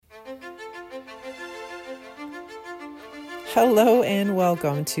Hello and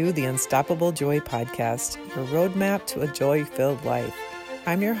welcome to the Unstoppable Joy Podcast, your roadmap to a joy-filled life.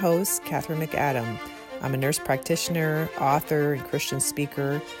 I'm your host, Catherine McAdam. I'm a nurse practitioner, author, and Christian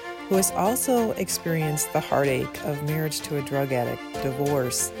speaker who has also experienced the heartache of marriage to a drug addict,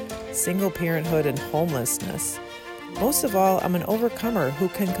 divorce, single parenthood, and homelessness. Most of all, I'm an overcomer who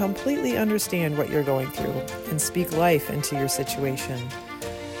can completely understand what you're going through and speak life into your situation.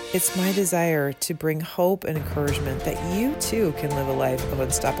 It's my desire to bring hope and encouragement that you too can live a life of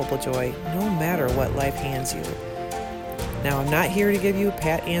unstoppable joy, no matter what life hands you. Now, I'm not here to give you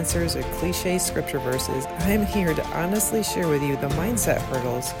pat answers or cliche scripture verses. I'm here to honestly share with you the mindset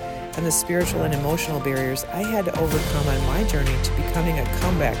hurdles and the spiritual and emotional barriers I had to overcome on my journey to becoming a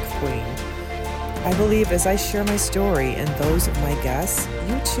comeback queen. I believe as I share my story and those of my guests,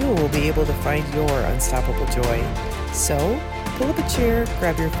 you too will be able to find your unstoppable joy. So, pull up a chair,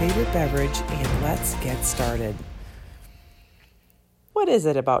 grab your favorite beverage, and let's get started. What is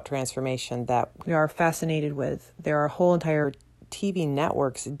it about transformation that we are fascinated with? There are whole entire TV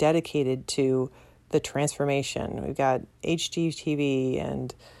networks dedicated to the transformation. We've got HGTV,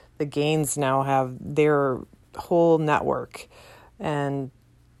 and the Gaines now have their whole network. And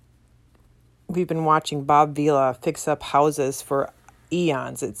we've been watching Bob Vila fix up houses for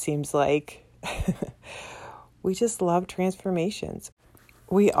eons, it seems like. We just love transformations.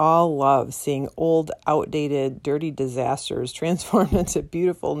 We all love seeing old, outdated, dirty disasters transform into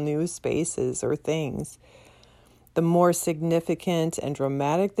beautiful new spaces or things. The more significant and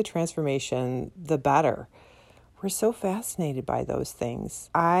dramatic the transformation, the better. We're so fascinated by those things.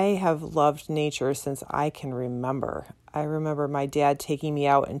 I have loved nature since I can remember. I remember my dad taking me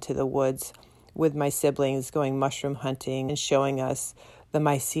out into the woods with my siblings, going mushroom hunting and showing us the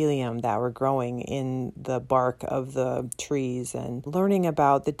mycelium that were growing in the bark of the trees and learning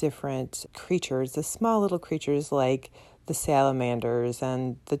about the different creatures, the small little creatures like the salamanders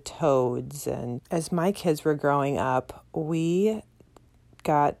and the toads. And as my kids were growing up, we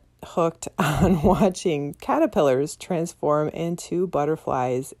got hooked on watching caterpillars transform into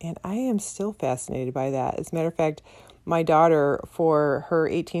butterflies. And I am still fascinated by that. As a matter of fact, my daughter, for her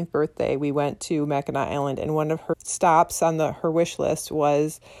 18th birthday, we went to Mackinac Island, and one of her stops on her wish list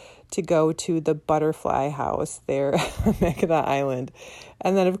was to go to the butterfly house there on Mackinac Island.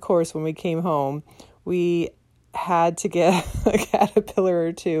 And then, of course, when we came home, we had to get a caterpillar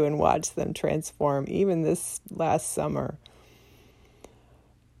or two and watch them transform, even this last summer.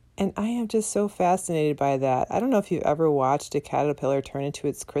 And I am just so fascinated by that. I don't know if you've ever watched a caterpillar turn into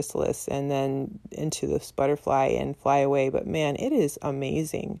its chrysalis and then into this butterfly and fly away, but man, it is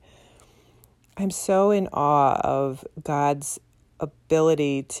amazing. I'm so in awe of God's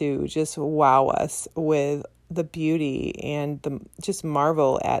ability to just wow us with the beauty and just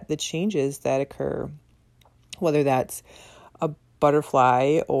marvel at the changes that occur, whether that's a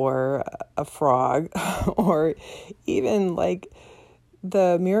butterfly or a frog or even like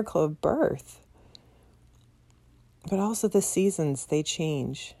the miracle of birth. But also the seasons, they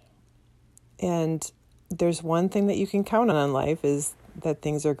change. And there's one thing that you can count on in life is that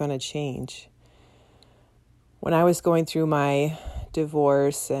things are going to change. When I was going through my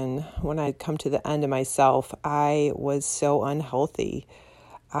divorce and when I'd come to the end of myself, I was so unhealthy.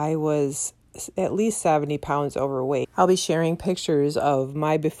 I was at least 70 pounds overweight. I'll be sharing pictures of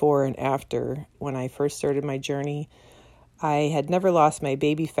my before and after when I first started my journey. I had never lost my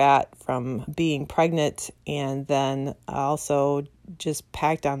baby fat from being pregnant, and then also just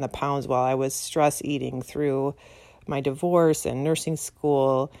packed on the pounds while I was stress eating through my divorce and nursing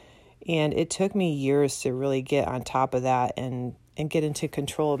school. And it took me years to really get on top of that and get into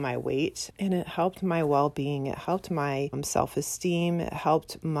control of my weight. And it helped my well-being. It helped my self-esteem. It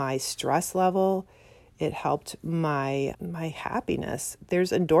helped my stress level. It helped my happiness.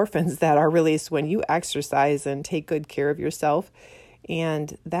 There's endorphins that are released when you exercise and take good care of yourself.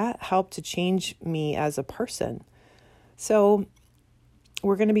 And that helped to change me as a person. So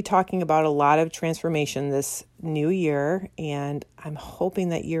we're going to be talking about a lot of transformation this new year. And I'm hoping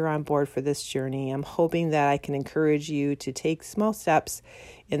that you're on board for this journey. I'm hoping that I can encourage you to take small steps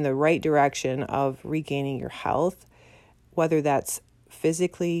in the right direction of regaining your health, whether that's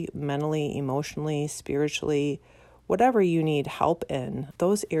physically, mentally, emotionally, spiritually, whatever you need help in,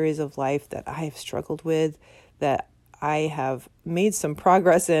 those areas of life that I have struggled with, that I have made some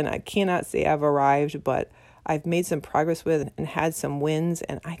progress in. I cannot say I've arrived, but I've made some progress with and had some wins,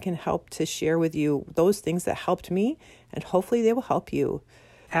 and I can help to share with you those things that helped me, and hopefully they will help you.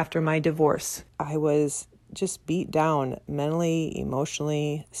 After my divorce, I was just beat down mentally,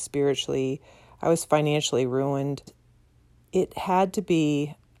 emotionally, spiritually. I was financially ruined. It had to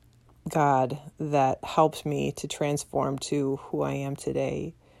be God that helped me to transform to who I am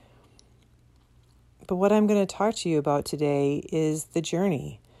today. But what I'm going to talk to you about today is the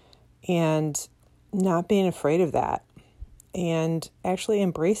journey and not being afraid of that and actually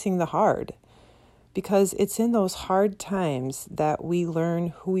embracing the hard, because it's in those hard times that we learn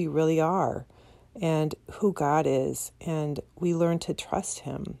who we really are and who God is, and we learn to trust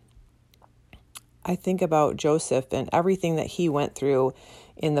Him. I think about Joseph and everything that he went through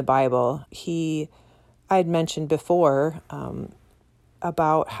in the Bible. I'd mentioned before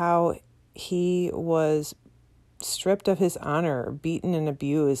about how he was stripped of his honor, beaten and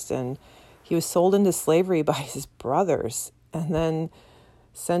abused, and he was sold into slavery by his brothers, and then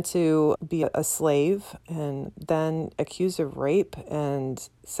sent to be a slave, and then accused of rape and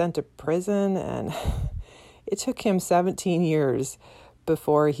sent to prison. And it took him 17 years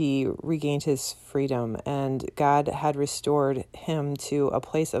before he regained his freedom, and God had restored him to a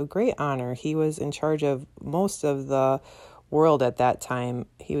place of great honor. He was in charge of most of the world at that time.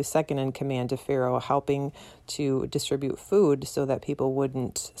 He was second in command to Pharaoh, helping to distribute food so that people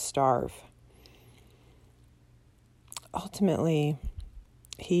wouldn't starve. Ultimately,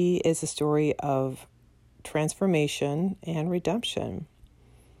 he is a story of transformation and redemption.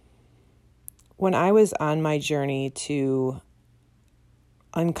 When I was on my journey to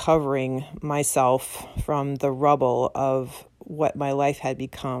uncovering myself from the rubble of what my life had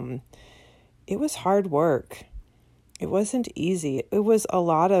become, it was hard work. It wasn't easy. It was a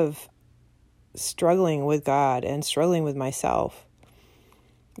lot of struggling with God and struggling with myself.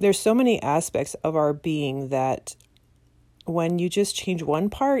 There's so many aspects of our being that when you just change one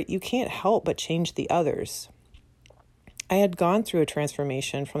part, you can't help but change the others. I had gone through a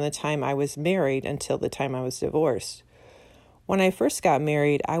transformation from the time I was married until the time I was divorced. When I first got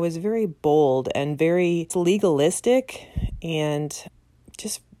married, I was very bold and very legalistic and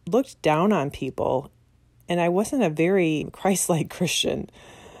just looked down on people. And I wasn't a very Christ-like Christian.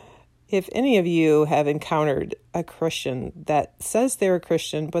 If any of you have encountered a Christian that says they're a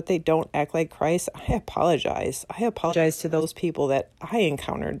Christian, but they don't act like Christ, I apologize. I apologize to those people that I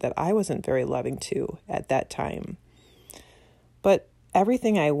encountered that I wasn't very loving to at that time. But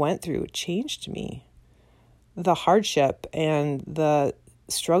everything I went through changed me. The hardship and the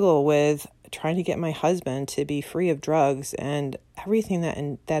struggle with trying to get my husband to be free of drugs and everything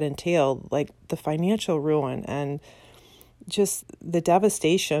that entailed, like the financial ruin and just the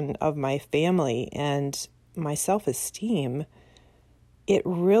devastation of my family and my self-esteem, it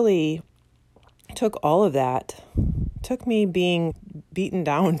really took all of that, took me being beaten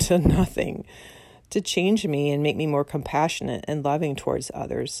down to nothing, to change me and make me more compassionate and loving towards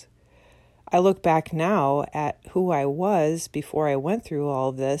others. I look back now at who I was before I went through all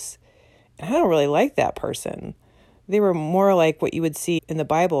of this, and I don't really like that person. They were more like what you would see in the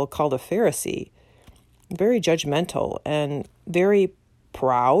Bible called a Pharisee, very judgmental and very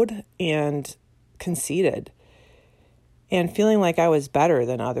proud and conceited and feeling like I was better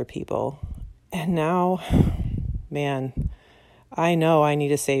than other people. And now, man, I know I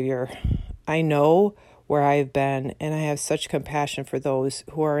need a savior. I know where I've been, and I have such compassion for those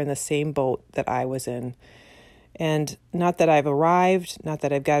who are in the same boat that I was in. And not that I've arrived, not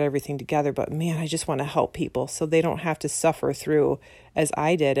that I've got everything together, but man, I just want to help people so they don't have to suffer through as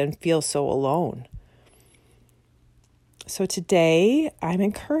I did and feel so alone. So today, I'm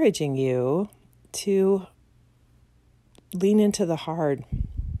encouraging you to lean into the hard.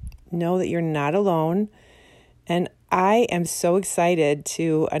 Know that you're not alone. And I am so excited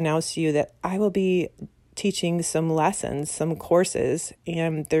to announce to you that I will be teaching some lessons, some courses,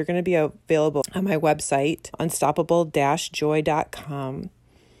 and they're going to be available on my website, unstoppable-joy.com.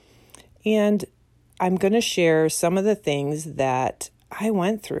 And I'm going to share some of the things that I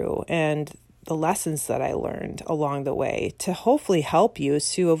went through and the lessons that I learned along the way to hopefully help you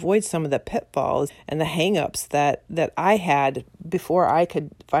to avoid some of the pitfalls and the hang-ups that I had before I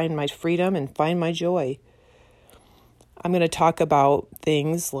could find my freedom and find my joy. I'm going to talk about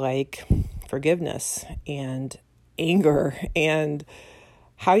things like forgiveness and anger and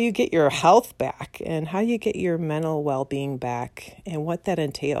how you get your health back and how you get your mental well-being back and what that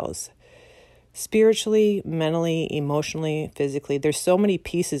entails. Spiritually, mentally, emotionally, physically, there's so many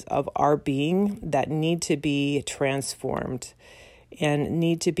pieces of our being that need to be transformed and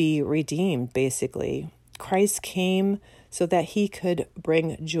need to be redeemed, basically. Christ came so that he could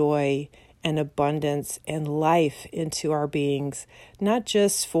bring joy and abundance and life into our beings, not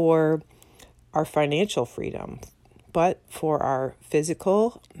just for our financial freedom, but for our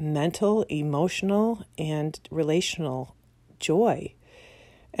physical, mental, emotional, and relational joy.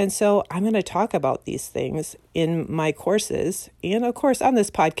 And so I'm going to talk about these things in my courses and, of course, on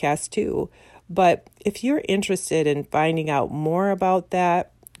this podcast too. But if you're interested in finding out more about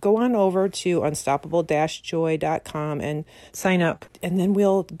that, go on over to unstoppable-joy.com and sign up. And then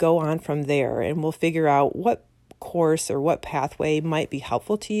we'll go on from there and we'll figure out what course or what pathway might be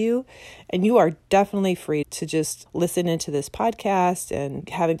helpful to you. And you are definitely free to just listen into this podcast and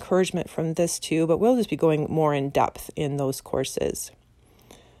have encouragement from this too. But we'll just be going more in depth in those courses.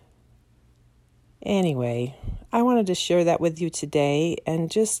 Anyway, I wanted to share that with you today and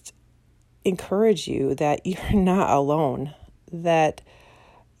just encourage you that you're not alone, that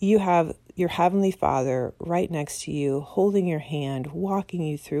you have your Heavenly Father right next to you, holding your hand, walking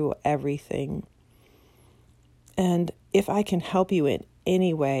you through everything. And if I can help you in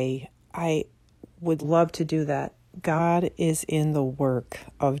any way, I would love to do that. God is in the work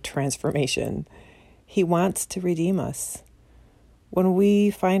of transformation. He wants to redeem us. When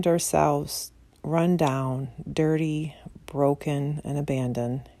we find ourselves run down, dirty, broken, and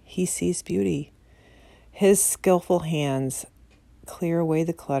abandoned, He sees beauty. His skillful hands clear away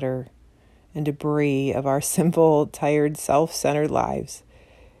the clutter and debris of our simple, tired, self-centered lives,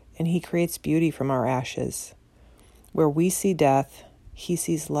 and He creates beauty from our ashes. Where we see death, He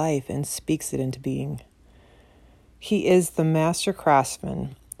sees life and speaks it into being. He is the master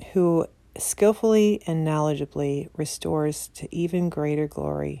craftsman who skillfully and knowledgeably restores to even greater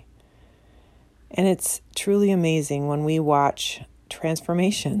glory. And it's truly amazing when we watch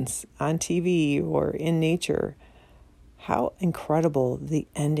transformations on TV or in nature, how incredible the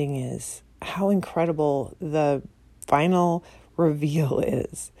ending is, how incredible the final reveal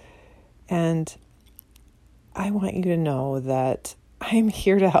is. And I want you to know that I'm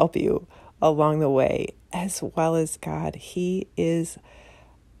here to help you along the way, as well as God. He is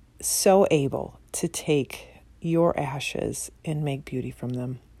so able to take your ashes and make beauty from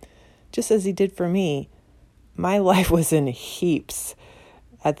them. Just as He did for me. My life was in heaps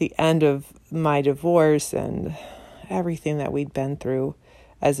at the end of my divorce and everything that we'd been through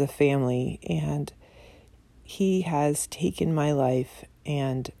as a family. And He has taken my life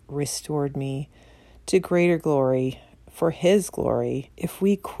and restored me to greater glory for His glory. If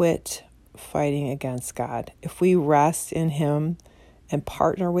we quit fighting against God, if we rest in Him and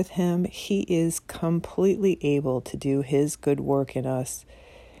partner with Him, He is completely able to do His good work in us.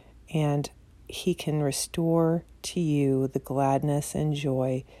 And He can restore to you the gladness and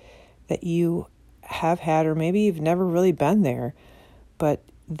joy that you have had, or maybe you've never really been there, but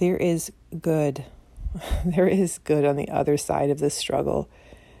there is good. There is good on the other side of this struggle.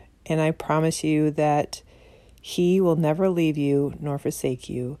 And I promise you that He will never leave you nor forsake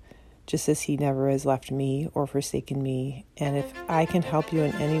you, just as He never has left me or forsaken me. And if I can help you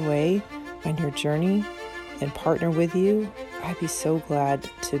in any way on your journey and partner with you, I'd be so glad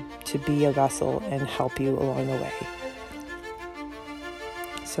to be a vessel and help you along the way.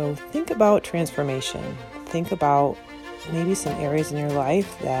 So think about transformation. Think about maybe some areas in your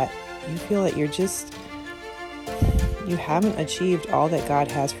life that you feel that you haven't achieved all that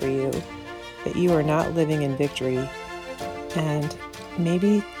God has for you, that you are not living in victory. And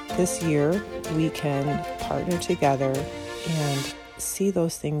maybe this year we can partner together and see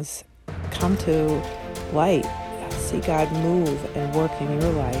those things come to light. See God move and work in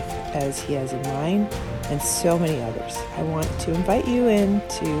your life as He has in mine and so many others. I want to invite you in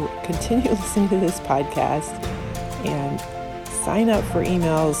to continue listening to this podcast and sign up for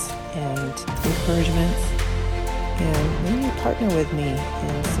emails and encouragements, and maybe partner with me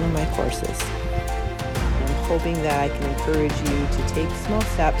in some of my courses. I'm hoping that I can encourage you to take small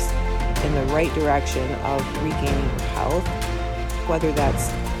steps in the right direction of regaining your health, whether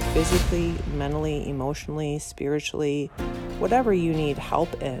that's physically, mentally, emotionally, spiritually, whatever you need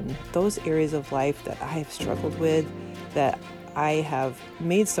help in, those areas of life that I have struggled with, that I have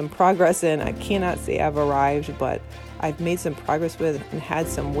made some progress in. I cannot say I've arrived, but I've made some progress with and had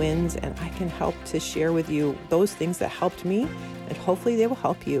some wins, and I can help to share with you those things that helped me, and hopefully they will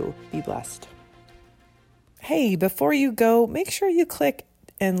help you. Be blessed. Hey, before you go, make sure you click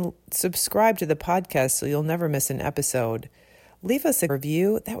and subscribe to the podcast so you'll never miss an episode. Leave us a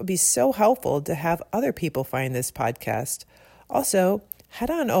review. That would be so helpful to have other people find this podcast. Also,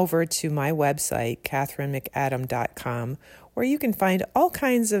 head on over to my website, katherinemcadam.com, where you can find all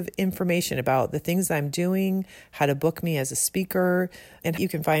kinds of information about the things I'm doing, how to book me as a speaker, and you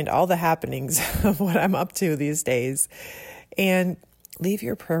can find all the happenings of what I'm up to these days. And leave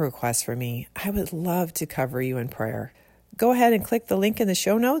your prayer requests for me. I would love to cover you in prayer. Go ahead and click the link in the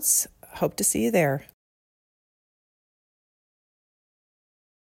show notes. Hope to see you there.